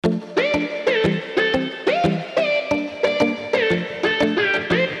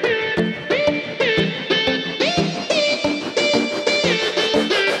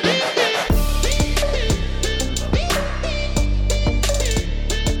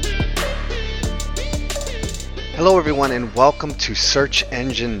Hello everyone and welcome to Search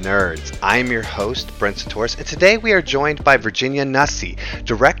Engine Nerds. I'm your host, Brent Satoris, and today we are joined by Virginia Nussey,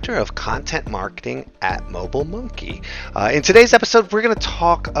 Director of Content Marketing at Mobile Monkey. In today's episode, we're going to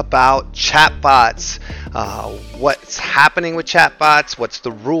talk about chatbots, what's happening with chatbots, what's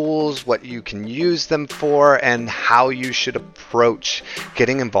the rules, what you can use them for, and how you should approach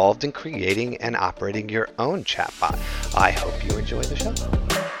getting involved in creating and operating your own chatbot. I hope you enjoy the show.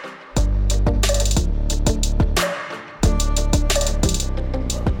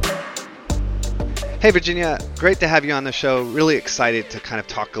 Hey Virginia, great to have you on the show. Really excited to kind of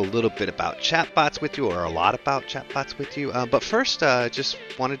talk a little bit about chatbots with you, or a lot about chatbots with you. But first, just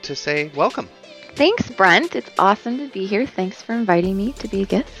wanted to say welcome. Thanks, Brent. It's awesome to be here. Thanks for inviting me to be a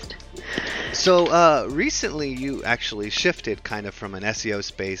guest. So recently you actually shifted kind of from an SEO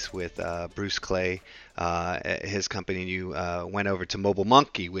space with Bruce Clay, his company, and you went over to Mobile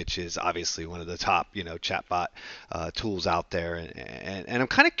Monkey, which is obviously one of the top, chatbot tools out there. And I'm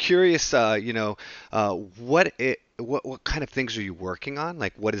kind of curious, what kind of things are you working on?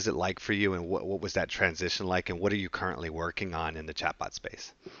 Like, what is it like for you, and what was that transition like, and what are you currently working on in the chatbot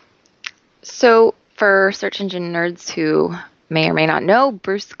space? So for search engine nerds who may or may not know,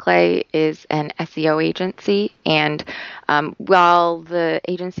 Bruce Clay is an SEO agency, and while the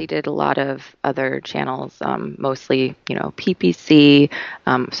agency did a lot of other channels, mostly, PPC,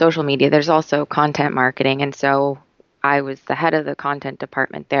 social media, there's also content marketing, and so I was the head of the content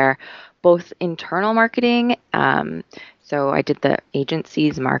department there, both internal marketing, so I did the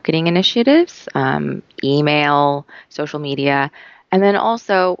agency's marketing initiatives, email, social media, and then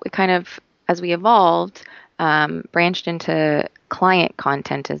also it kind of, as we evolved, branched into client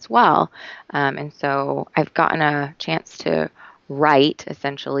content as well. And so I've gotten a chance to write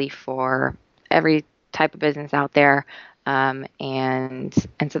essentially for every type of business out there. And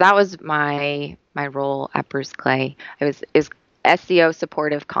so that was my role at Bruce Clay. Is SEO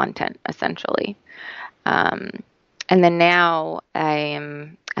supportive content essentially. And then now I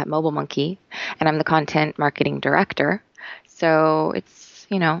am at Mobile Monkey and I'm the content marketing director. So it's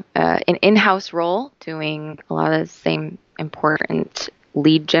an in-house role doing a lot of the same important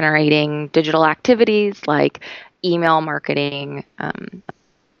lead generating digital activities like email marketing,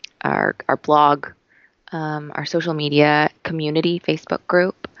 our blog, our social media community Facebook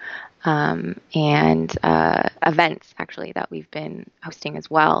group, and events actually that we've been hosting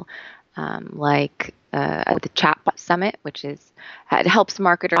as well, like at the Chatbot Summit, which is it helps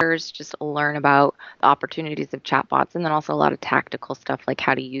marketers just learn about the opportunities of chatbots, and then also a lot of tactical stuff like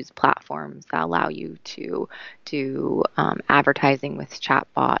how to use platforms that allow you to do advertising with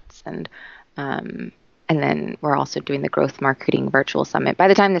chatbots, and then we're also doing the Growth Marketing Virtual Summit. By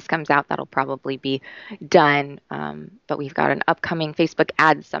the time this comes out, that'll probably be done, but we've got an upcoming Facebook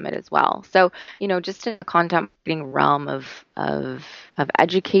Ads Summit as well. So, just in the content marketing realm of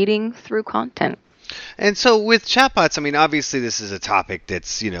educating through content. And so with chatbots, I mean, obviously this is a topic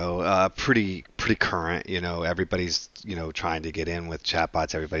that's, pretty current. Everybody's, trying to get in with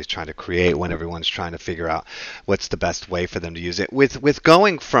chatbots. Everybody's trying to create one. Everyone's trying to figure out what's the best way for them to use it. With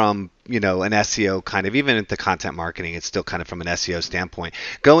going from, an SEO kind of, even at the content marketing, it's still kind of from an SEO standpoint,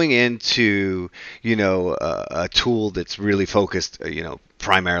 going into, a tool that's really focused,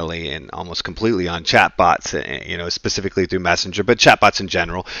 primarily and almost completely on chatbots, specifically through Messenger, but chatbots in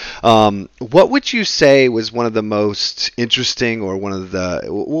general. What would you say was one of the most interesting, or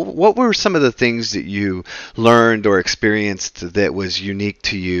what were some of the things that you learned or experienced that was unique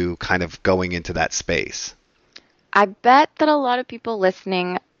to you kind of going into that space? I bet that a lot of people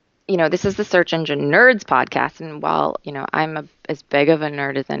listening, this is the Search Engine Nerds podcast, and while, I'm as big of a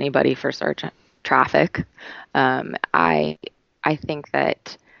nerd as anybody for search traffic, I think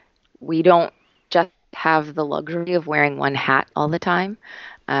that we don't just have the luxury of wearing one hat all the time.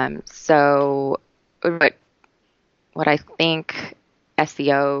 So what I think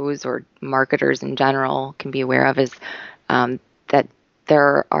SEOs or marketers in general can be aware of is that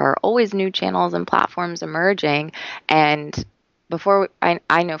there are always new channels and platforms emerging. And before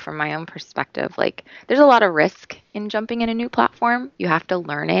I know from my own perspective, like there's a lot of risk in jumping in a new platform. You have to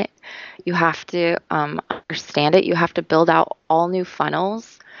learn it. You have to understand it. You have to build out all new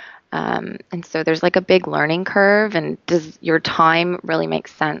funnels. And so there's like a big learning curve. And does your time really make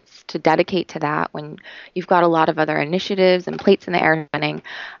sense to dedicate to that when you've got a lot of other initiatives and plates in the air running?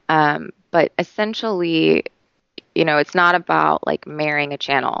 But essentially, it's not about like marrying a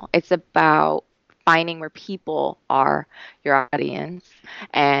channel. It's about finding where people are your audience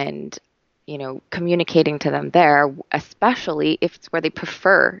and, communicating to them there, especially if it's where they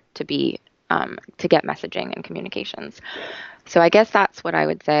prefer to be, to get messaging and communications. So I guess that's what I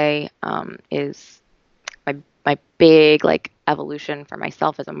would say is my my big like evolution for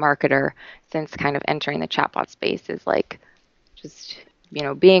myself as a marketer since kind of entering the chatbot space is like just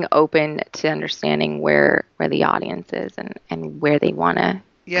being open to understanding where the audience is and where they want to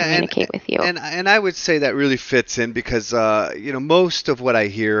Yeah, communicate with you. and I would say that really fits in because most of what I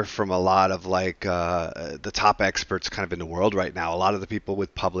hear from a lot of like the top experts kind of in the world right now, a lot of the people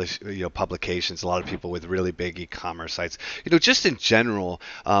with publications, a lot of people with really big e-commerce sites, just in general,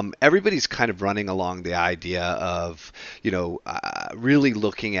 everybody's kind of running along the idea of really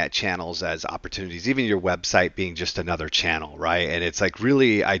looking at channels as opportunities, even your website being just another channel, right? And it's like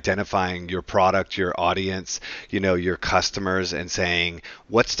really identifying your product, your audience, your customers, and saying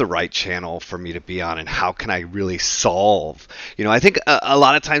what's the right channel for me to be on and how can I really solve. I think a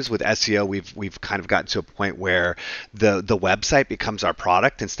lot of times with SEO we've kind of gotten to a point where the website becomes our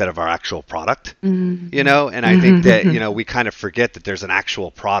product instead of our actual product. And I think that we kind of forget that there's an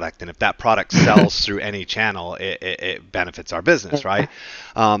actual product, and if that product sells through any channel, it benefits our business, right?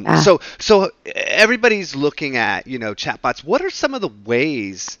 Yeah. So everybody's looking at chatbots. What are some of the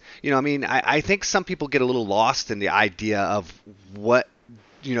ways? I think some people get a little lost in the idea of what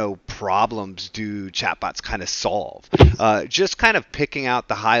problems do chatbots kind of solve. Just kind of picking out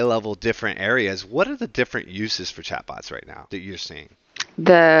the high level different areas. What are the different uses for chatbots right now that you're seeing?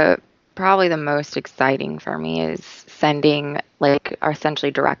 The Probably the most exciting for me is sending like essentially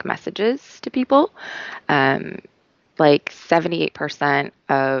direct messages to people. Um, like 78%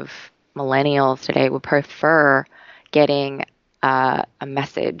 of millennials today would prefer getting a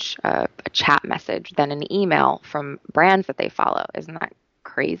message, a chat message, than an email from brands that they follow. Isn't that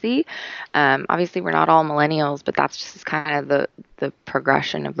crazy? Obviously, we're not all millennials, but that's just kind of the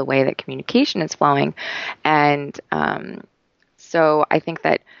progression of the way that communication is flowing. And so I think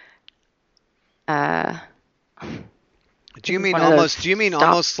that uh, Do this you is mean one of those almost? Do you mean stop.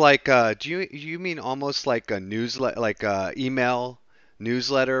 almost like? Do you mean almost like a newsletter, like a email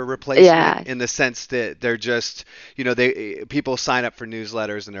newsletter replacement, Yeah, in the sense that they're just, they people sign up for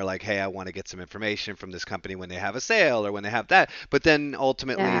newsletters and they're like, hey, I want to get some information from this company when they have a sale or when they have that, but then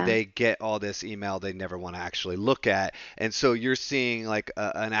ultimately yeah. they get all this email they never want to actually look at, and so you're seeing like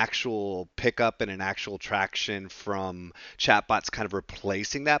an actual pickup and an actual traction from chatbots kind of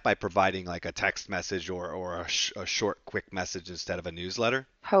replacing that by providing like a text message or a short, quick message instead of a newsletter.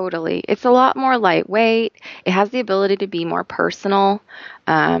 Totally. It's a lot more lightweight. It has the ability to be more personal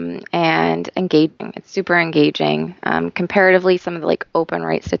and engaging. It's super engaging. Comparatively, some of the like open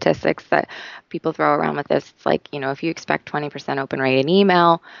rate statistics that people throw around with this, it's like, if you expect 20% open rate in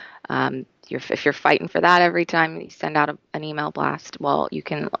email, if you're fighting for that every time you send out an email blast, well, you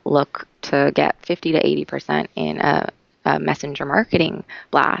can look to get 50 to 80% in a messenger marketing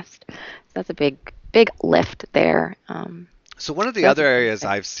blast. So that's a big lift there. So one of So the that's other areas interesting.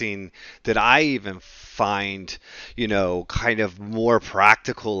 I've seen that I even find, kind of more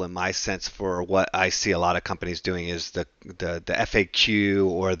practical in my sense for what I see a lot of companies doing is the FAQ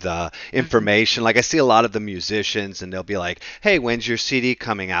or the Mhm. information. Like I see a lot of the musicians and they'll be like, "Hey, when's your CD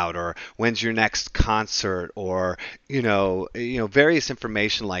coming out?" or "When's your next concert?" or various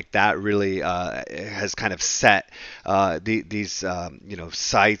information like that really has kind of set these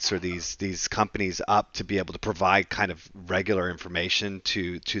sites or these companies up to be able to provide kind of regular information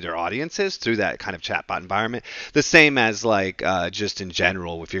to their audiences through that kind of chatbot environment. The same as like just in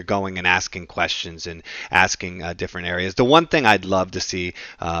general, if you're going and asking questions and asking different areas. The one thing I'd love to see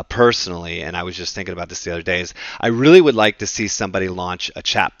personally, and I was just thinking about this the other day, is I really would like to see somebody launch a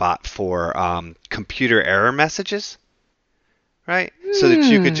chatbot for computer error messages, right? So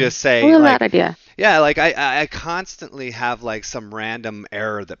that you could just I say love that like, idea. yeah, like I constantly have like some random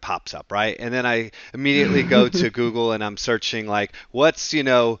error that pops up, right? And then I immediately go to Google and I'm searching like, what's,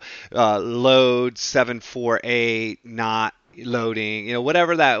 load 748 not loading,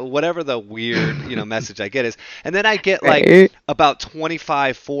 whatever the weird, message I get is. And then I get like Right. about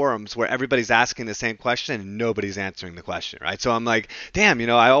 25 forums where everybody's asking the same question and nobody's answering the question, right? So I'm like, damn,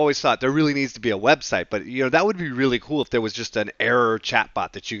 I always thought there really needs to be a website, but that would be really cool if there was just an error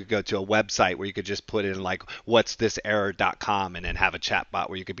chatbot that you could go to a website where you could just put in like what's this error.com and then have a chatbot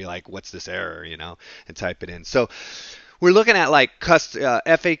where you could be like what's this error, and type it in. So we're looking at like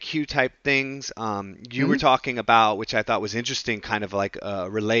FAQ type things. You were Mhm. talking about, which I thought was interesting, kind of like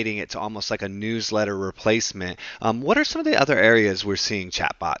relating it to almost like a newsletter replacement. What are some of the other areas we're seeing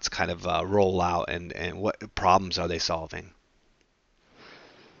chatbots kind of roll out, and what problems are they solving?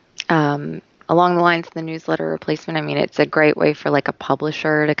 Along the lines of the newsletter replacement, I mean, it's a great way for like a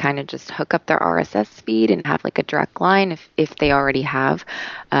publisher to kind of just hook up their RSS feed and have like a direct line if they already have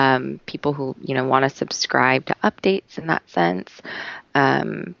people who, want to subscribe to updates in that sense.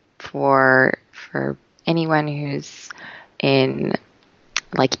 For anyone who's in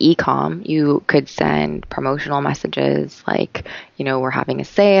like e-com, you could send promotional messages like, we're having a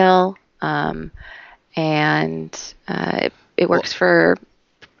sale, and it Well, works for.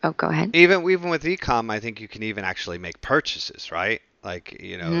 Oh, go ahead. even with ecom, I think you can even actually make purchases, right? Like,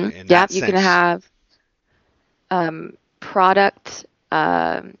 in Yeah, that you can sense. have product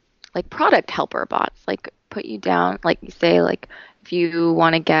like product helper bots, like put you down, like you say, like if you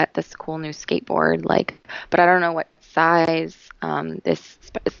want to get this cool new skateboard, like, but I don't know what size. It's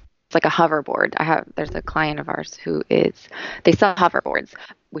like a hoverboard. There's a client of ours who is they sell hoverboards,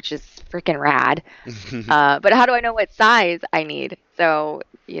 which is freaking rad. But how do I know what size I need? So,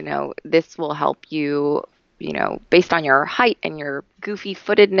 this will help you, based on your height and your goofy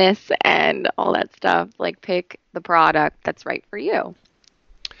footedness and all that stuff, like pick the product that's right for you.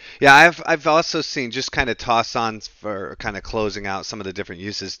 Yeah, I've also seen, just kind of toss on for kind of closing out some of the different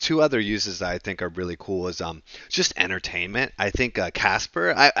uses. Two other uses that I think are really cool is just entertainment. I think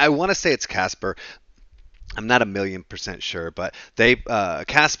Casper. I want to say it's Casper. I'm not a million percent sure, but they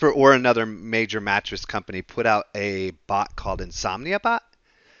Casper or another major mattress company put out a bot called Insomnia Bot,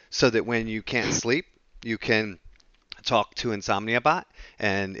 so that when you can't sleep, you can talk to Insomnia Bot,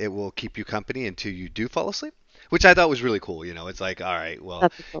 and it will keep you company until you do fall asleep. Which I thought was really cool. It's like, all right, well,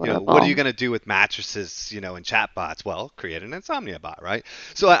 That's what are you adorable. going to do with mattresses, and chatbots? Well, create an insomnia bot, right?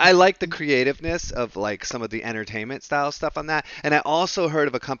 So I like the creativeness of like some of the entertainment style stuff on that. And I also heard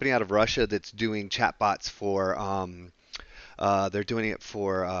of a company out of Russia that's doing chatbots for, they're doing it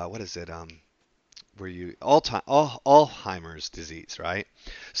for, what is it? Where you Alzheimer's disease, right?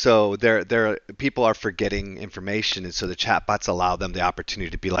 So there people are forgetting information, and so the chatbots allow them the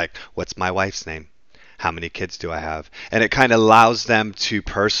opportunity to be like, "What's my wife's name? How many kids do I have?" And it kind of allows them to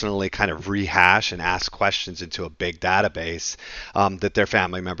personally kind of rehash and ask questions into a big database, that their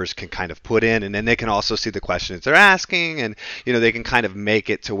family members can kind of put in, and then they can also see the questions they're asking, and they can kind of make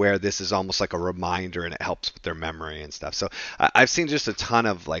it to where this is almost like a reminder, and it helps with their memory and stuff. So I've seen just a ton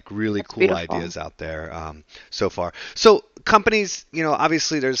of like really That's cool beautiful. ideas out there, so far. So companies,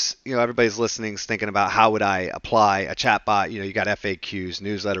 obviously there's, everybody's listening is thinking about how would I apply a chatbot. You got FAQs,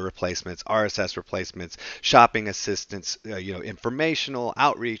 newsletter replacements, RSS replacements, shopping assistance, informational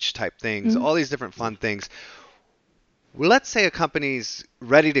outreach type things, Mhm. all these different fun things. Well, let's say a company's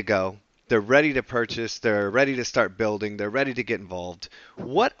ready to go. They're ready to purchase, they're ready to start building, they're ready to get involved.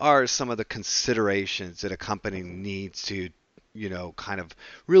 What are some of the considerations that a company needs to, kind of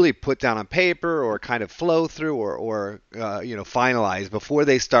really put down on paper, or kind of flow through, or finalize before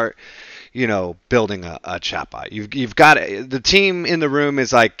they start, building a chatbot? You've got the team in the room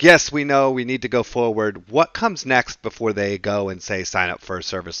is like, yes, we know we need to go forward. What comes next before they go and say sign up for a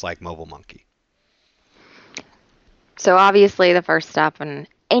service like Mobile Monkey? So obviously the first step in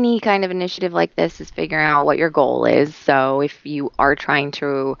any kind of initiative like this is figuring out what your goal is. So if you are trying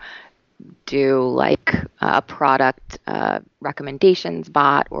to do like a product recommendations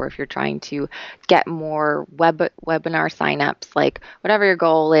bot, or if you're trying to get more webinar signups, like whatever your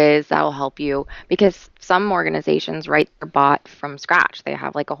goal is, that will help you, because some organizations write their bot from scratch. They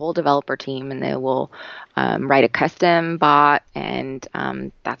have like a whole developer team, and they will write a custom bot, and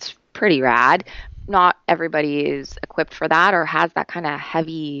that's pretty rad. Not everybody is equipped for that or has that kind of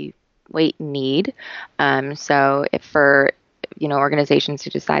heavy weight need. So if for organizations who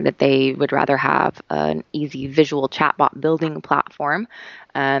decide that they would rather have an easy visual chatbot building platform,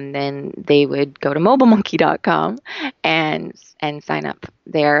 then they would go to mobilemonkey.com and sign up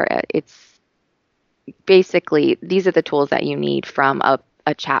there. It's basically these are the tools that you need from a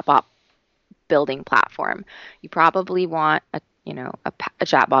chatbot building platform. You probably want a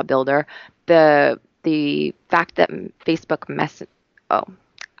chatbot builder. The fact that Facebook Mess oh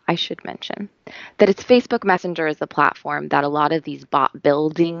I should mention that it's Facebook Messenger is the platform that a lot of these bot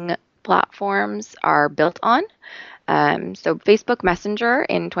building platforms are built on. So Facebook Messenger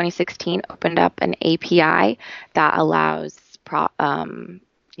in 2016 opened up an API that allows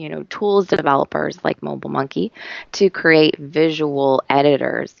tools developers like Mobile Monkey to create visual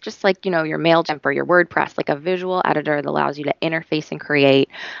editors, just like your Mailchimp or your WordPress, like a visual editor that allows you to interface and create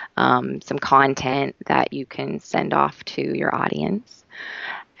some content that you can send off to your audience.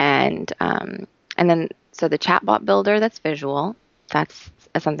 And then so the chatbot builder that's visual, that's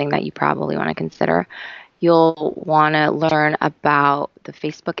something that you probably want to consider. You'll want to learn about the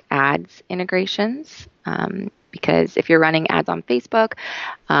Facebook ads integrations, because if you're running ads on Facebook,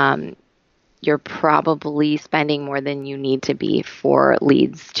 um, you're probably spending more than you need to be for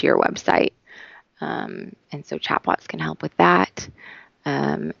leads to your website. And so chatbots can help with that.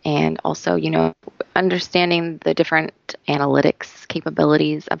 And also, understanding the different analytics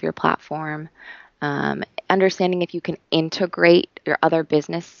capabilities of your platform. understanding if you can integrate your other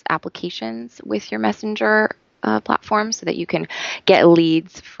business applications with your Messenger platform so that you can get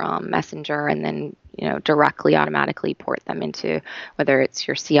leads from Messenger and then directly automatically port them into whether it's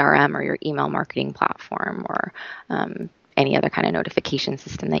your CRM or your email marketing platform or any other kind of notification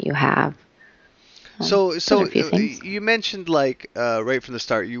system that you have. So, Those are so a few things. you mentioned like right from the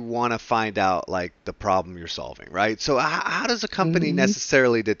start, you want to find out like the problem you're solving, right? So, how does a company Hmm.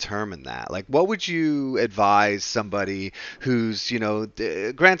 necessarily determine that? Like, what would you advise somebody who's,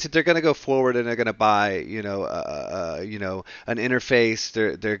 granted they're going to go forward and they're going to buy, an interface.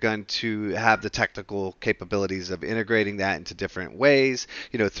 They're going to have the technical capabilities of integrating that into different ways,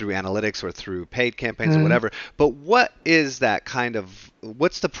 through analytics or through paid campaigns or whatever. But what's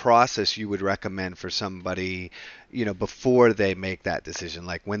the process you would recommend for somebody, before they make that decision?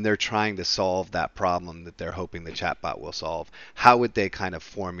 Like when they're trying to solve that problem that they're hoping the chatbot will solve, how would they kind of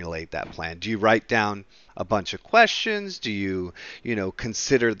formulate that plan? Do you write down a bunch of questions? Do you,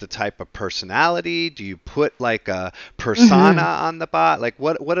 consider the type of personality? Do you put like a persona Hmm. on the bot? Like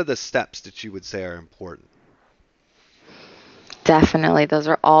what are the steps that you would say are important? Definitely, those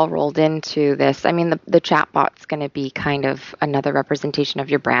are all rolled into this. I mean, the chatbot's going to be kind of another representation of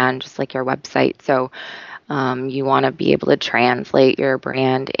your brand, just like your website. So, you want to be able to translate your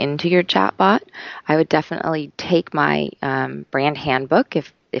brand into your chatbot. I would definitely take my brand handbook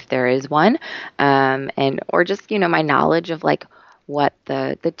if there is one, and or just my knowledge of like what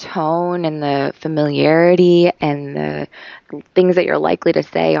the tone and the familiarity and the things that you're likely to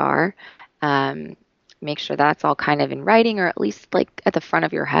say are. Um, Make sure that's all kind of in writing or at least like at the front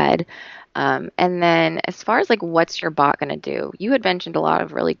of your head. And then as far as like what's your bot going to do, you had mentioned a lot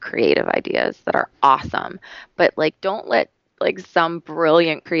of really creative ideas that are awesome, but like don't let like some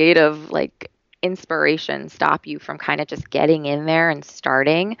brilliant creative like inspiration stop you from kind of just getting in there and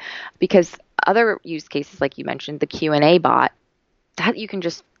starting because other use cases like you mentioned the Q&A bot that you can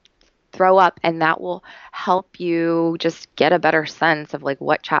just throw up and that will help you just get a better sense of like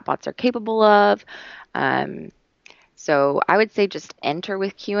what chatbots are capable of. um, so I would say just enter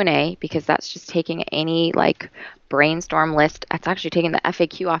with Q&A because that's just taking any like brainstorm list. That's actually taking the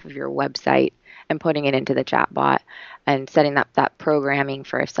FAQ off of your website and putting it into the chatbot and setting up that programming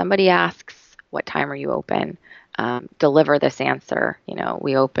for if somebody asks, what time are you open? Deliver this answer.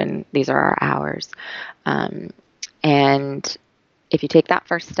 We open, these are our hours. Um, and if you take that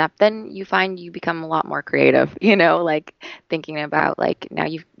first step, then you find you become a lot more creative, like thinking about like now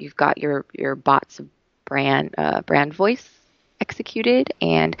you've got your bot's brand voice executed.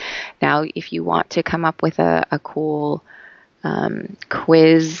 And now if you want to come up with a cool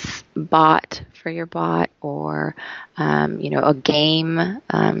quiz bot for your bot or a game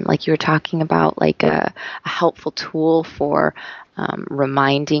like you were talking about like a helpful tool for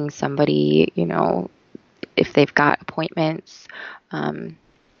reminding somebody if they've got appointments. um,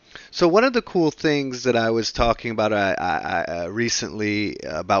 So one of the cool things that I was talking about recently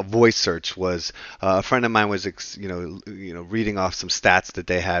about voice search was a friend of mine was reading off some stats that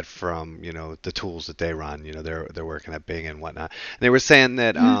they had from the tools that they run. They're working at Bing and whatnot. And they were saying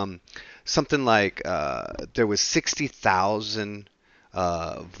that something like there was 60,000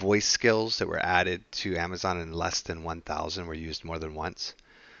 voice skills that were added to Amazon and less than 1,000 were used more than once.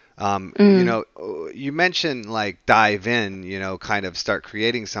 mm, You mentioned like dive in, kind of start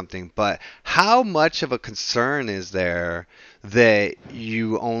creating something, but how much of a concern is there that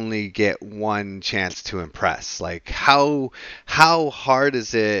you only get one chance to impress? Like how hard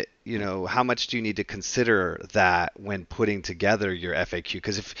is it, how much do you need to consider that when putting together your FAQ?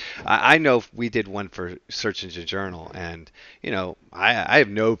 Because if I know if we did one for Search Engine Journal, and I have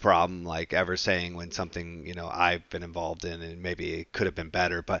no problem like ever saying when something I've been involved in and maybe it could have been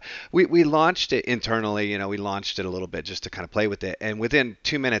better, but we launched it internally. We launched it a little bit just to kind of play with it, and within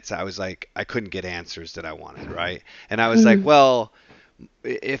 2 minutes I was like I couldn't get answers that I wanted, right? And I was like, mm, well,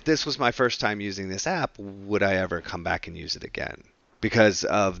 if this was my first time using this app, would I ever come back and use it again? Because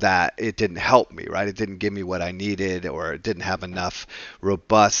of that, it didn't help me, right? It didn't give me what I needed, or it didn't have enough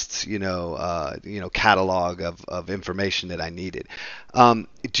robust, catalog of information that I needed.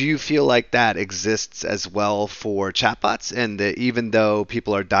 Do you feel like that exists as well for chatbots, and that even though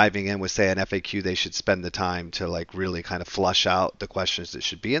people are diving in with, say, an FAQ, they should spend the time to like really kind of flush out the questions that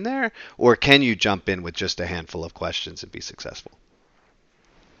should be in there, or can you jump in with just a handful of questions and be successful?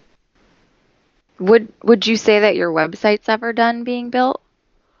 would you say that your website's ever done being built?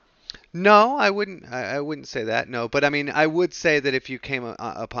 No, I wouldn't. I wouldn't say that. No, but I mean, I would say that if you came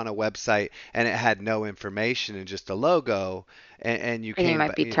upon a website and it had no information and just a logo, and you Then you came,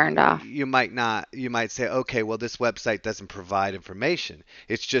 might be turned off. you might not. You might say, okay, well, this website doesn't provide information.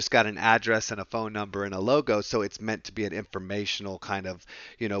 It's just got an address and a phone number and a logo, so it's meant to be an informational kind of,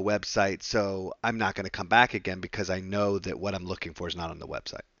 website. So I'm not going to come back again because I know that what I'm looking for is not on the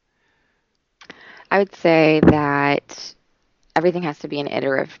website. I would say that everything has to be an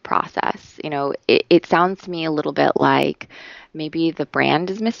iterative process. It sounds to me a little bit like maybe the brand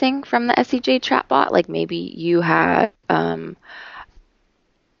is missing from the SEJ chatbot. Like maybe you have,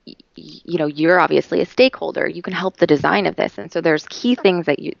 you're obviously a stakeholder. You can help the design of this, and so there's key things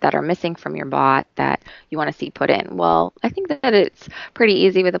that are missing from your bot that you want to see put in. Well, I think that it's pretty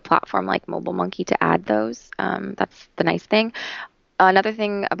easy with a platform like Mobile Monkey to add those. That's the nice thing. Another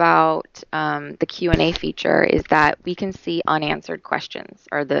thing about the Q&A feature is that we can see unanswered questions,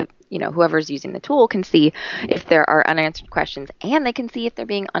 or whoever's using the tool can see if there are unanswered questions, and they can see if they're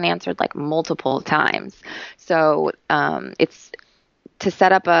being unanswered like multiple times. So it's to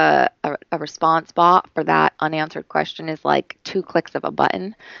set up a response bot for that unanswered question is like two clicks of a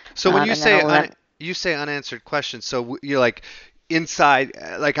button, So when and then it'll let. you say unanswered questions, so you're like inside,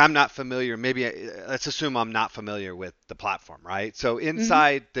 like I'm not familiar. Maybe let's assume I'm not familiar with the platform, right? So Mhm.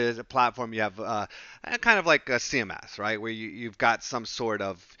 inside the platform, you have kind of like a CMS, right, where you've got some sort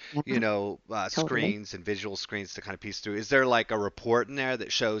of Yeah, totally. screens and visual screens to kind of piece through. Is there like a report in there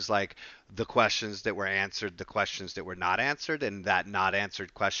that shows like the questions that were answered, the questions that were not answered, and that not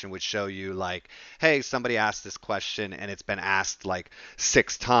answered question would show you like, hey, somebody asked this question and it's been asked like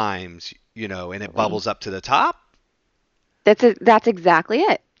 6 times, and it Totally. bubbles up to the top? That's exactly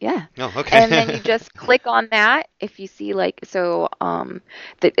it. Yeah. Oh, And then okay. you just click on that if you see like so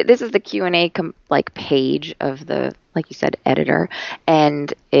this is the Q&A like page of the, like you said, editor,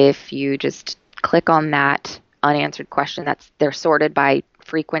 and if you just click on that unanswered question, they're sorted by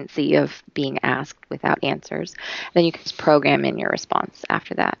frequency of being asked without answers. Then you can just program in your response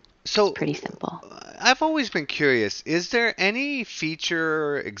after that. It's So pretty simple. I've always been curious, is there any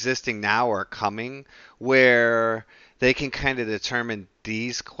feature existing now or coming where they can kind of determine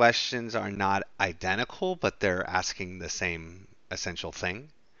these questions are not identical, but they're asking the same essential thing?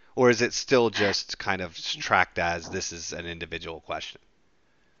 Or is it still just kind of tracked as this is an individual question?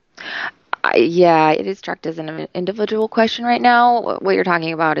 Yeah, it is tracked as an individual question right now. What you're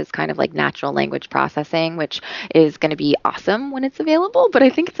talking about is kind of like natural language processing, which is going to be awesome when it's available, but I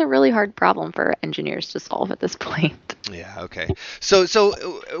think it's a really hard problem for engineers to solve at this point. Yeah, okay. So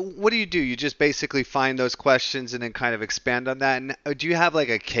what do? You just basically find those questions and then kind of expand on that? And do you have like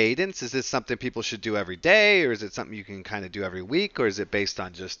a cadence? Is this something people should do every day, or is it something you can kind of do every week, or is it based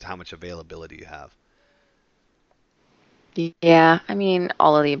on just how much availability you have? Yeah, I mean,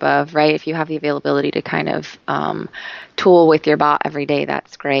 all of the above, right? If you have the availability to kind of tool with your bot every day,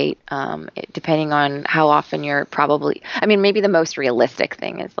 that's great. Depending on how often you're probably, I mean, maybe the most realistic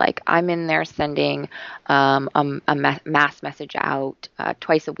thing is like I'm in there sending mass message out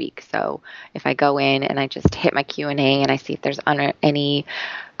twice a week. So if I go in and I just hit my Q&A and I see if there's any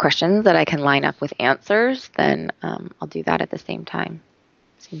questions that I can line up with answers, then I'll do that at the same time.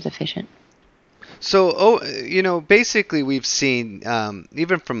 Seems efficient. So, basically, we've seen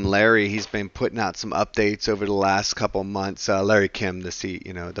even from Larry, he's been putting out some updates over the last couple months. Larry Kim,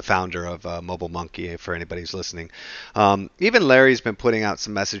 the founder of Mobile Monkey, for anybody who's listening. Even Larry's been putting out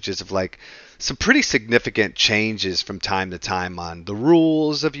some messages of like some pretty significant changes from time to time on the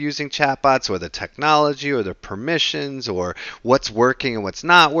rules of using chatbots or the technology or the permissions or what's working and what's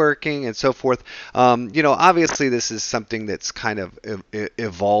not working and so forth. Obviously this is something that's kind of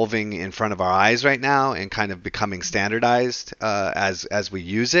evolving in front of our eyes right now and kind of becoming standardized as we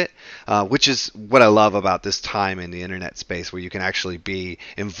use it, which is what I love about this time in the internet space where you can actually be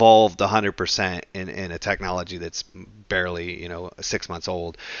involved 100% in a technology that's barely 6 months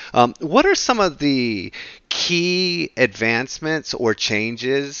old. What are some of the key advancements or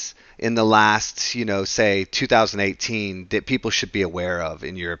changes in the last, say 2018 that people should be aware of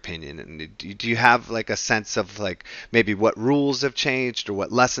in your opinion? And do you have like a sense of like maybe what rules have changed or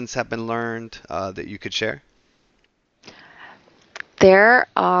what lessons have been learned that you could share? There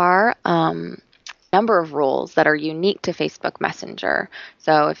are number of rules that are unique to Facebook Messenger.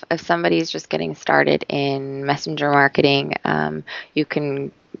 So if somebody's just getting started in messenger marketing, you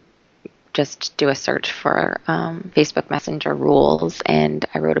can just do a search for Facebook Messenger rules, and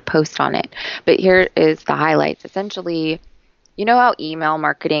I wrote a post on it. But here is the highlights. Essentially, you know how email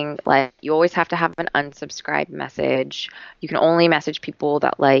marketing, like you always have to have an unsubscribe message. You can only message people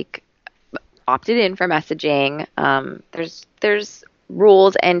that like opted in for messaging. There's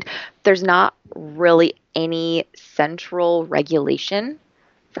rules, and there's not really any central regulation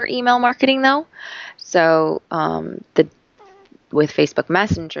for email marketing though. So the with Facebook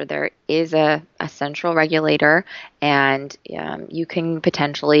Messenger, there is a central regulator, and you can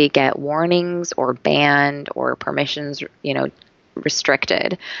potentially get warnings or banned or permissions,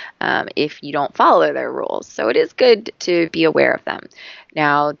 restricted if you don't follow their rules. So it is good to be aware of them.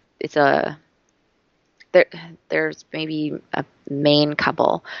 Now, it's a there, there's maybe a main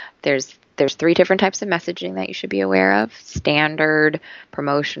couple. There's three different types of messaging that you should be aware of: standard,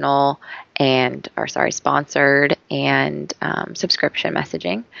 promotional, sponsored, and subscription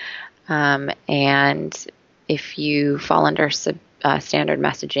messaging. And if you fall under standard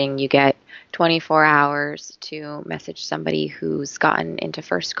messaging, you get 24 hours to message somebody who's gotten into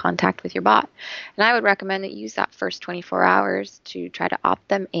first contact with your bot. And I would recommend that you use that first 24 hours to try to opt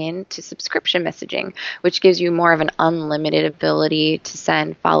them in to subscription messaging, which gives you more of an unlimited ability to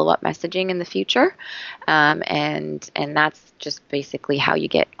send follow-up messaging in the future. And that's just basically how you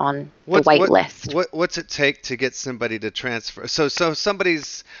get on the white list. What's it take to get somebody to transfer? So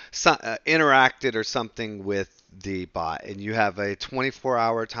somebody's interacted or something with the bot, and you have a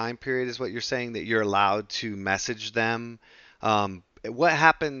 24-hour time period, is what you're saying, that you're allowed to message them. What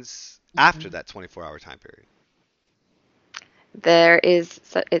happens after that 24-hour time period? It's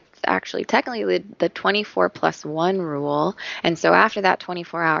actually technically the 24 plus 1 rule. And so after that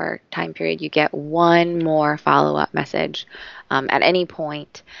 24-hour time period, you get one more follow-up message at any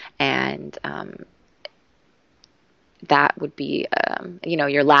point. And that would be,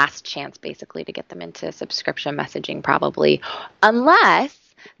 your last chance basically to get them into subscription messaging, probably, unless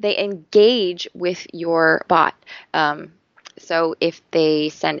they engage with your bot. So if they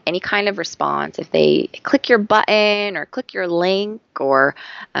send any kind of response, if they click your button or click your link or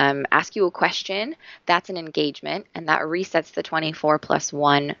ask you a question, that's an engagement, and that resets the 24 plus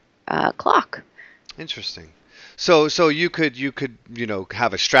 1 clock. Interesting. So you could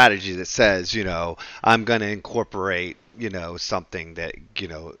have a strategy that says, I'm going to incorporate something that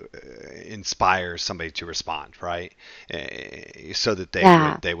inspires somebody to respond, right? So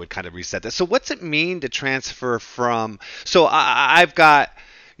that they would kind of reset that. So what's it mean to transfer from? So I've got.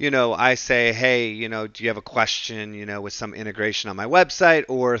 I say, hey, do you have a question, with some integration on my website,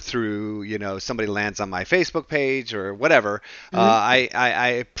 or through, somebody lands on my Facebook page or whatever. Mm-hmm.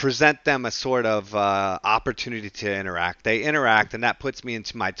 I present them a sort of opportunity to interact. They interact, and that puts me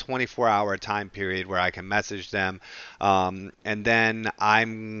into my 24-hour time period where I can message them. And then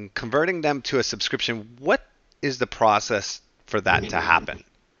I'm converting them to a subscription. What is the process for that to happen?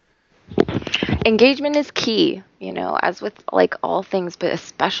 Engagement is key, as with like all things, but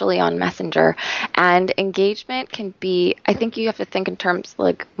especially on Messenger. And engagement can be, I think you have to think in terms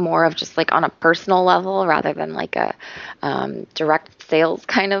like more of just like on a personal level rather than like a direct sales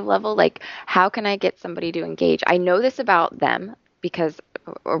kind of level. Like, how can I get somebody to engage? I know this about them because,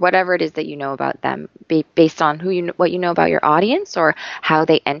 or whatever it is that you know about them, based on what you know about your audience or how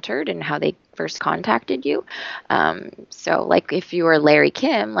they entered and how they first contacted you. So like if you were Larry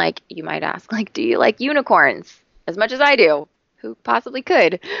Kim, like you might ask, like, do you like unicorns as much as I do? Who possibly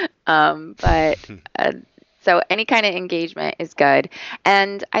could? But so any kind of engagement is good.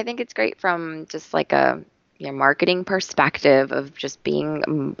 And I think it's great from just like a marketing perspective of just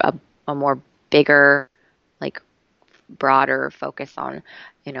being a more bigger, like broader focus on,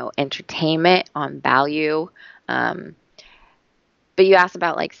 entertainment, on value. But you asked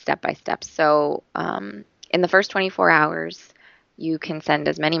about like step by step. So in the first 24 hours, you can send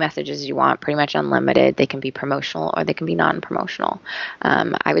as many messages as you want, pretty much unlimited. They can be promotional or they can be non-promotional.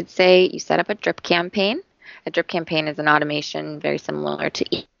 I would say you set up a drip campaign. A drip campaign is an automation very similar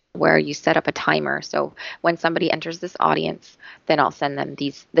to where you set up a timer. So when somebody enters this audience, then I'll send them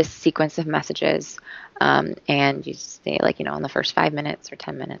this sequence of messages. And you say like, in the first 5 minutes or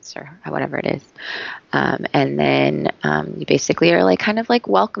 10 minutes or whatever it is. And then you basically are like kind of like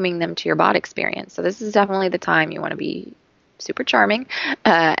welcoming them to your bot experience. So this is definitely the time you want to be super charming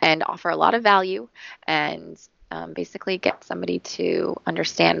and offer a lot of value and basically get somebody to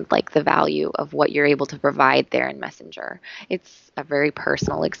understand like the value of what you're able to provide there in Messenger. It's a very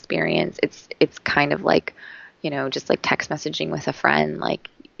personal experience. It's kind of like, just like text messaging with a friend. Like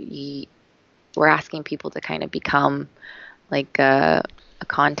we're asking people to kind of become like a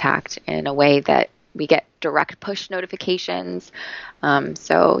contact in a way that we get direct push notifications.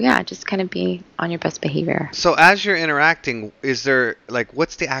 So yeah, just kind of be on your best behavior. So as you're interacting, is there like,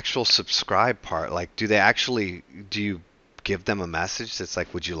 what's the actual subscribe part? Like, do you give them a message that's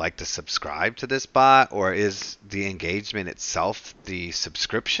like, would you like to subscribe to this bot, or is the engagement itself the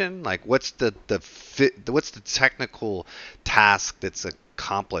subscription? Like, what's the technical task that's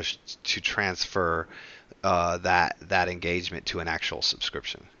accomplished to transfer that engagement to an actual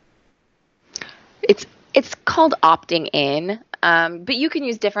subscription? It's it's called opting in, but you can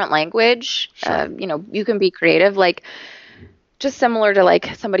use different language. Sure. You can be creative, like just similar to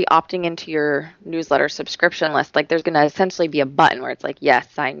like somebody opting into your newsletter subscription list. Like there's going to essentially be a button where it's like, yes,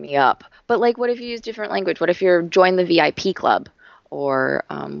 sign me up. But like, what if you use different language? What if you're join the VIP club? Or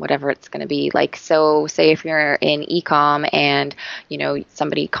whatever it's going to be. Like, so say if you're in ecom and,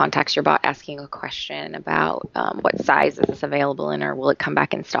 somebody contacts your bot asking a question about what size is this available in, or will it come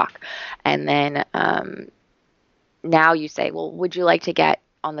back in stock? And then now you say, well, would you like to get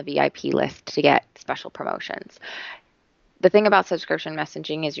on the VIP list to get special promotions? The thing about subscription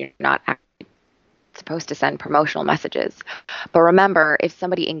messaging is you're not actually supposed to send promotional messages. But remember, if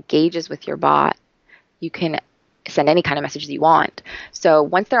somebody engages with your bot, you can send any kind of message that you want. So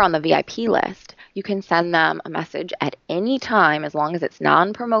once they're on the VIP list, you can send them a message at any time, as long as it's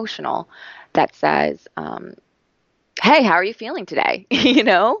non-promotional, that says, hey, how are you feeling today?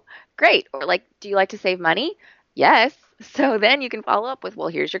 Great. Or like, do you like to save money? Yes. So then you can follow up with, well,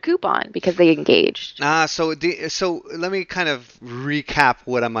 here's your coupon, because they engaged. So let me kind of recap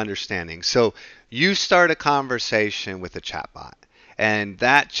what I'm understanding. So you start a conversation with a chatbot, and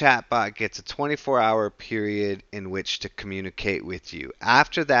that chatbot gets a 24-hour period in which to communicate with you.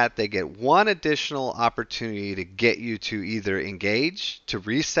 After that, they get one additional opportunity to get you to either engage, to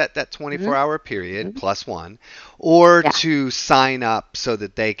reset that Mm-hmm. 24-hour period, Mm-hmm. plus one, or Yeah. to sign up so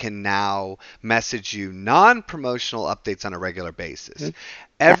that they can now message you non-promotional updates on a regular basis. Mm-hmm.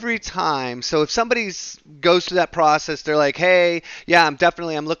 Yeah. Every time, so if somebody goes through that process, they're like, hey, yeah, I'm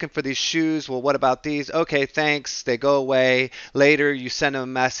looking for these shoes. Well, what about these? Okay, thanks. They go away. Later, you send them a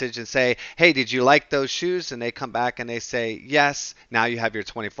message and say, hey, did you like those shoes? And they come back and they say, yes. Now you have your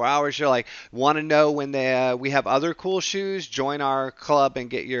 24 hours. You're like, want to know when we have other cool shoes? Join our club and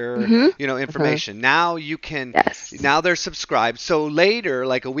get your, Mm-hmm. Mm-hmm. information. Now you can, Yes. now they're subscribed. So later,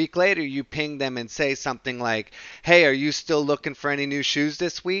 like a week later, you ping them and say something like, hey, are you still looking for any new shoes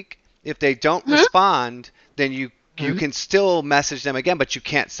this week? If they don't Mm-hmm. respond, then you Mm-hmm. can still message them again, but you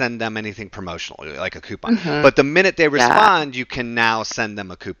can't send them anything promotional, like a coupon. Mm-hmm. But the minute they Yeah. respond, you can now send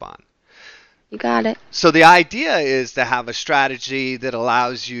them a coupon. You got it. So the idea is to have a strategy that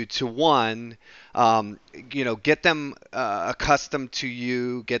allows you to, one, get them accustomed to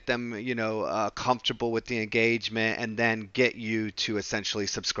you, get them, comfortable with the engagement, and then get you to essentially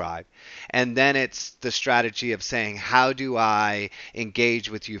subscribe. And then it's the strategy of saying, how do I engage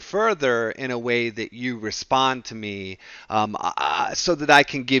with you further in a way that you respond to me, so that I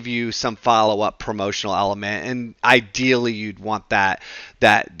can give you some follow-up promotional element. And ideally, you'd want that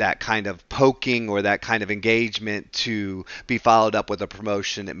kind of poking or that kind of engagement to be followed up with a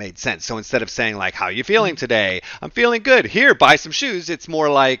promotion that made sense. So instead of saying like, how are you feeling today? I'm feeling good. Here, buy some shoes. It's more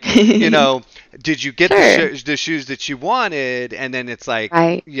like, did you get Sure. the shoes that you wanted? And then it's like,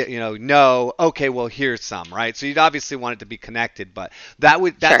 Right. no. Okay, well, here's some, right? So you'd obviously want it to be connected, but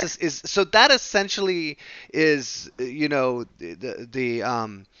Sure. that essentially is,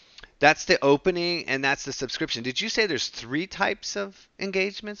 that's the opening and that's the subscription. Did you say there's three types of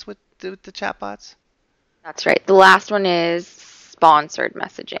engagements with the chatbots? That's right. The last one is sponsored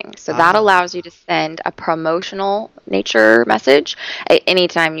messaging. So that Ah. allows you to send a promotional nature message at any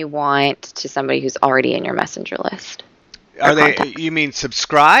time you want to somebody who's already in your messenger list or Are they, contacts you mean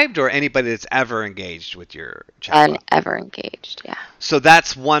subscribed or anybody that's ever engaged with your and chatbot? ever engaged. Yeah. So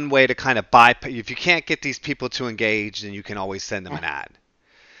that's one way to kind of bypass. If you can't get these people to engage, then you can always send them Yeah. an ad.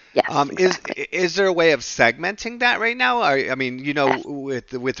 Yes, Is exactly. is there a way of segmenting that right now? I mean, Yes. with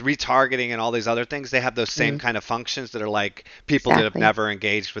retargeting and all these other things, they have those same Mm, kind of functions that are like people that have exactly. never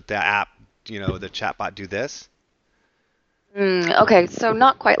engaged with the app, the chatbot do this. Okay, so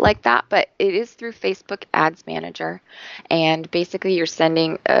not quite like that, but it is through Facebook Ads Manager. And basically,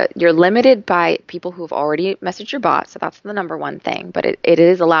 you're limited by people who've already messaged your bot. So that's the number one thing. But it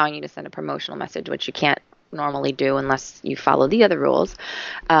is allowing you to send a promotional message, which you can't normally do unless you follow the other rules.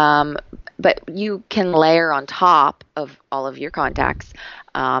 Um, but you can layer on top of all of your contacts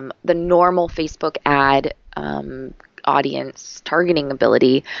the normal Facebook ad audience targeting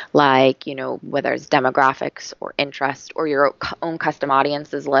ability, like, whether it's demographics or interest or your own custom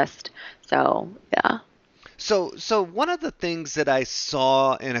audiences list. So, yeah. So one of the things that I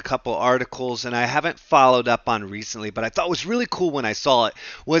saw in a couple articles, and I haven't followed up on recently, but I thought was really cool when I saw it,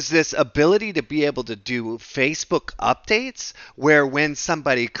 was this ability to be able to do Facebook updates, where when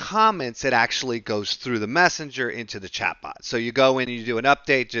somebody comments, it actually goes through the messenger into the chatbot. So you go in and you do an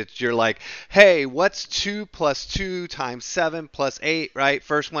update. You're like, hey, what's 2 + 2 × 7 + 8, right?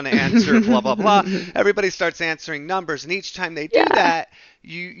 First one to answer, blah blah blah. Everybody starts answering numbers, and each time they do Yeah. that,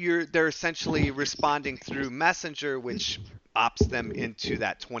 they're essentially responding through Messenger, which opts them into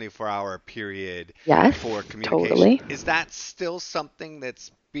that 24-hour period Yes, for communication. totally. Is that still something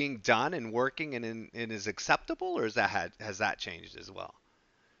that's being done and working and is acceptable, or has that changed as well?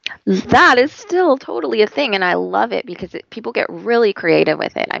 That is still totally a thing, and I love it because people get really creative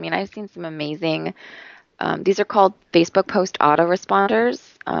with it. I mean, I've seen some amazing. These are called Facebook post autoresponders.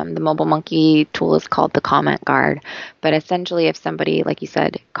 The Mobile Monkey tool is called the Comment Guard. But essentially, if somebody, like you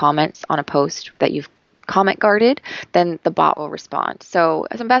said, comments on a post that you've comment guarded, then the bot will respond. So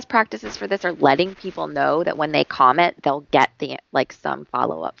some best practices for this are letting people know that when they comment, they'll get the like some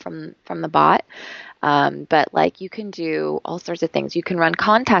follow up from the bot. But like you can do all sorts of things. You can run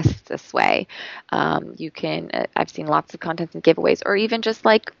contests this way. You can. I've seen lots of contests and giveaways, or even just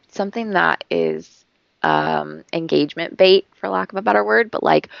like something that is engagement bait, for lack of a better word. But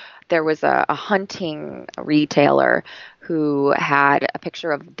like there was a hunting retailer who had a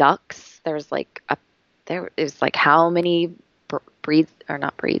picture of ducks. There is like how many breeds or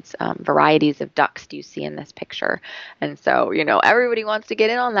not breeds varieties of ducks do you see in this picture, and so everybody wants to get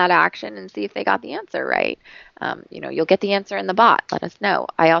in on that action and see if they got the answer right. You'll get the answer in the bot, let us know.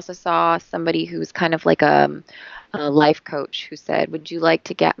 I also saw somebody who's kind of like a life coach who said, would you like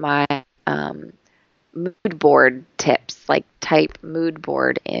to get my mood board tips, like type mood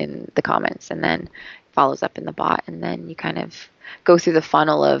board in the comments, and then follows up in the bot, and then you kind of go through the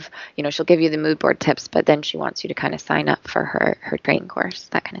funnel of, she'll give you the mood board tips, but then she wants you to kind of sign up for her training course,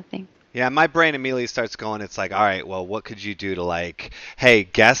 that kind of thing. Yeah, my brain immediately starts going. It's like, all right, well, what could you do to like, hey,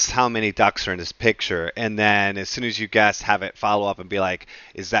 guess how many ducks are in this picture, and then as soon as you guess, have it follow up and be like,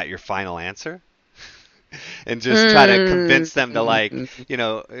 is that your final answer? And just try to convince them to like,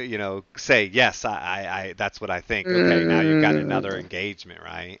 Mm, say yes, that's what I think. Okay, now you've got another mm, engagement,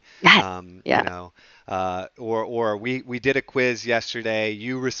 right? yes, Um, you yeah. know, or we did a quiz yesterday.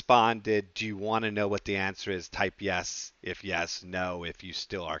 You responded. Do you want to know what the answer is? Type yes if yes, no if you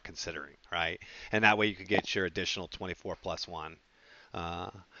still are considering, right? And that way you could get your additional 24 plus one uh,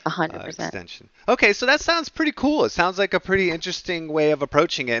 100%. extension. Okay, so that sounds pretty cool. It sounds like a pretty interesting way of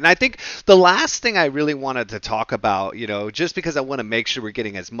approaching it. And I think the last thing I really wanted to talk about, just because I want to make sure we're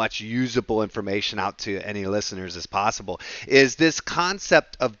getting as much usable information out to any listeners as possible, is this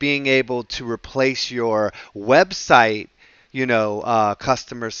concept of being able to replace your website,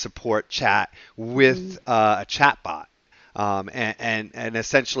 customer support chat Mhm. with a chatbot, and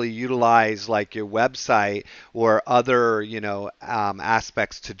essentially utilize like your website or other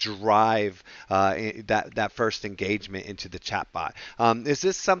aspects to drive that first engagement into the chatbot. Is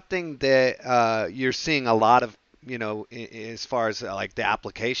this something that you're seeing a lot of? As far as like the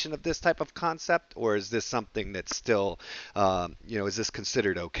application of this type of concept, or is this something that's still, is this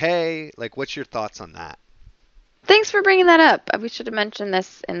considered okay? Like, what's your thoughts on that? Thanks for bringing that up. We should have mentioned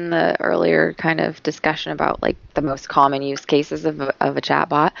this in the earlier kind of discussion about like the most common use cases of a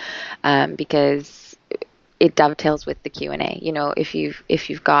chatbot, because it dovetails with the Q&A. If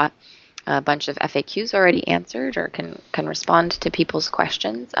you've got a bunch of FAQs already answered or can respond to people's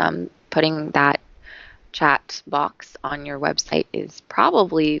questions, putting that chat box on your website is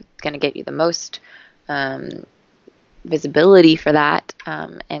probably going to get you the most um, visibility for that.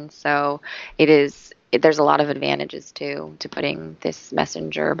 And so there's a lot of advantages to putting this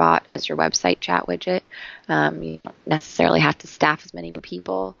messenger bot as your website chat widget. You don't necessarily have to staff as many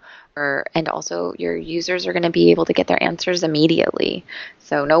people, and also your users are going to be able to get their answers immediately.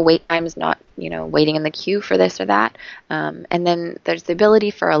 So no wait times, not waiting in the queue for this or that. And then there's the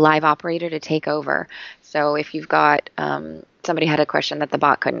ability for a live operator to take over. So if you've got somebody had a question that the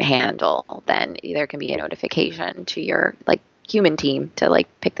bot couldn't handle, then there can be a notification to your like human team to like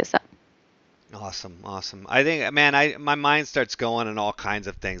pick this up. Awesome, awesome. I think, man, my mind starts going on all kinds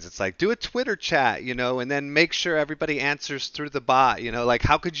of things. It's like do a Twitter chat, and then make sure everybody answers through the bot. Like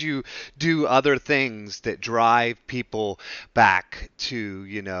how could you do other things that drive people back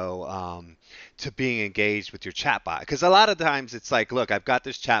to being engaged with your chatbot? Because a lot of times it's like, look, I've got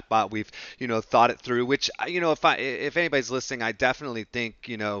this chatbot, we've thought it through. Which if anybody's listening, I definitely think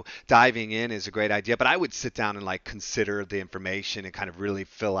diving in is a great idea. But I would sit down and like consider the information and kind of really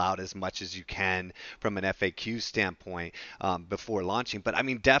fill out as much as you can from an FAQ standpoint before launching. But I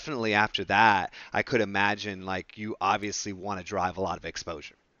mean, definitely after that, I could imagine like you obviously want to drive a lot of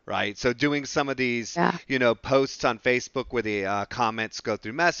exposure, right? So doing some of these, Yeah. posts on Facebook where the comments go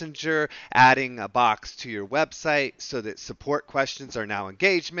through Messenger, adding a box to your website so that support questions are now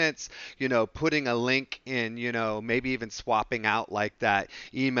engagements, putting a link in, maybe even swapping out like that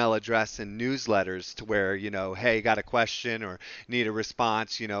email address in newsletters to where, hey, got a question or need a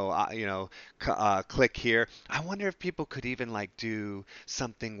response, click here. I wonder if people could even like do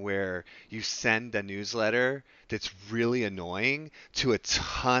something where you send a newsletter that's really annoying to a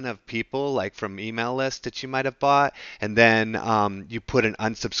ton of people, like from email lists that you might have bought, and then you put an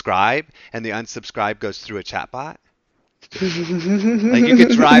unsubscribe, and the unsubscribe goes through a chatbot. Like you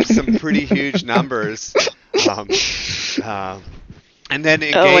could drive some pretty huge numbers, um, uh, and then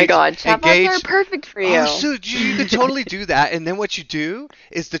Oh my God, chatbots are engage. perfect for Oh, you. so you could totally do that. And then what you do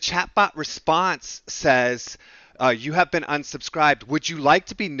is the chatbot response says, you have been unsubscribed. Would you like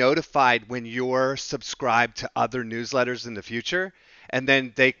to be notified when you're subscribed to other newsletters in the future? And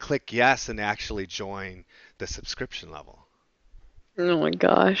then they click yes and actually join the subscription level. Oh my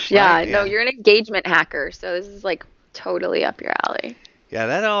gosh. Right? Yeah, no, Yeah. you're an engagement hacker, so this is like totally up your alley. Yeah,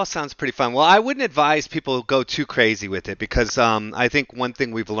 that all sounds pretty fun. Well, I wouldn't advise people go too crazy with it because I think one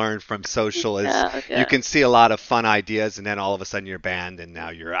thing we've learned from social is Yeah, you yeah, can see a lot of fun ideas and then all of a sudden you're banned and now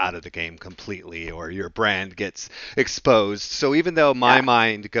you're out of the game completely or your brand gets exposed. So even though my yeah.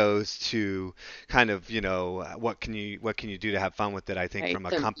 mind goes to kind of, what can you do to have fun with it, I think Right. from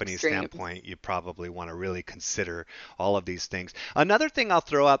a The company extremes. standpoint, you probably want to really consider all of these things. Another thing I'll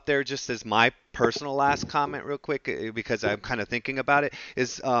throw out there just as my personal last comment real quick because I'm kind of thinking about it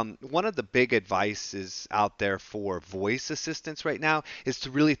is one of the big advices out there for voice assistants right now is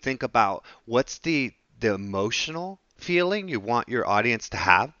to really think about what's the emotional feeling you want your audience to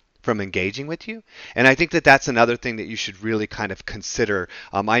have from engaging with you. And I think that that's another thing that you should really kind of consider.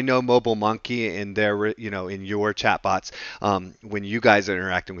 I know Mobile Monkey in their, in your chatbots, when you guys are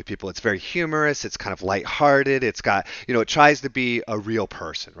interacting with people, it's very humorous. It's kind of lighthearted. It's got, it tries to be a real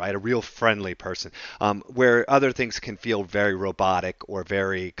person, right? A real friendly person, where other things can feel very robotic or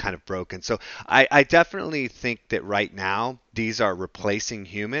very kind of broken. So I definitely think that right now, these are replacing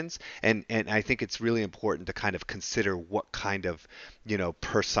humans, and I think it's really important to kind of consider what kind of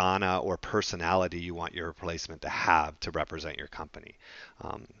persona or personality you want your replacement to have to represent your company.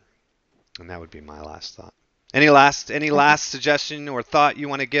 Um, and that would be my last thought. Any last suggestion or thought you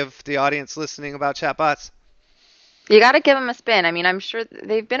want to give the audience listening about chatbots? You got to give them a spin. I mean, I'm sure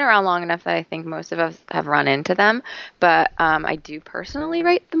they've been around long enough that I think most of us have run into them. But I do personally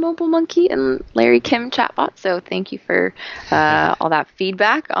write the Mobile Monkey and Larry Kim chatbot. So thank you for all that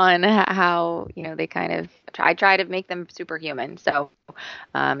feedback on how they kind of I try to make them superhuman. So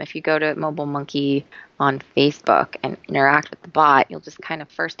if you go to Mobile Monkey on Facebook and interact with the bot, you'll just kind of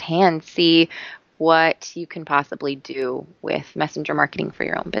firsthand see what you can possibly do with messenger marketing for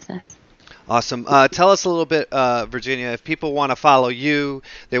your own business. Awesome. Tell us a little bit, Virginia, if people want to follow you,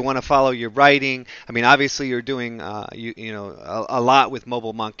 they want to follow your writing. I mean, obviously you're doing a lot with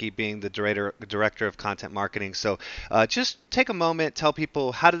Mobile Monkey being the director of content marketing. So just take a moment, tell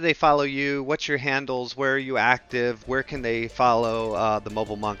people how do they follow you, what's your handles, where are you active, where can they follow the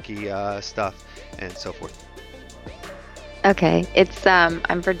Mobile Monkey stuff, and so forth. Okay, it's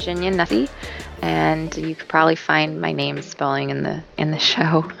I'm Virginia Nussey, and you could probably find my name spelling in the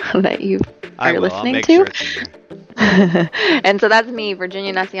show that you I are will. I'll listening make to. sure it's in there. And so that's me,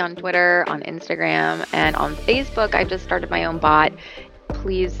 Virginia Nussey on Twitter, on Instagram, and on Facebook. I just started my own bot.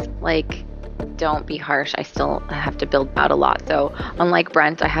 Please, don't be harsh. I still have to build out a lot. So unlike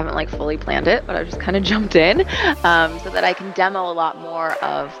Brent, I haven't fully planned it, but I've just kind of jumped in so that I can demo a lot more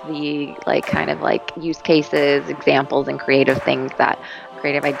of the use cases, examples, and creative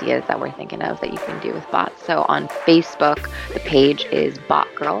ideas that we're thinking of that you can do with bots. So on Facebook, the page is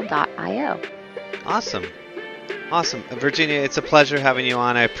botgirl.io. Awesome. Awesome. Virginia, it's a pleasure having you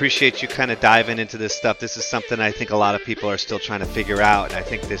on. I appreciate you kind of diving into this stuff. This is something I think a lot of people are still trying to figure out. And I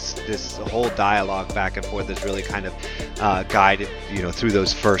think this whole dialogue back and forth is really kind of guided, through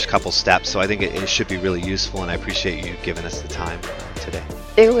those first couple steps. So I think it should be really useful. And I appreciate you giving us the time today.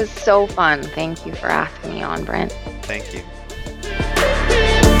 It was so fun. Thank you for asking me on, Brent. Thank you.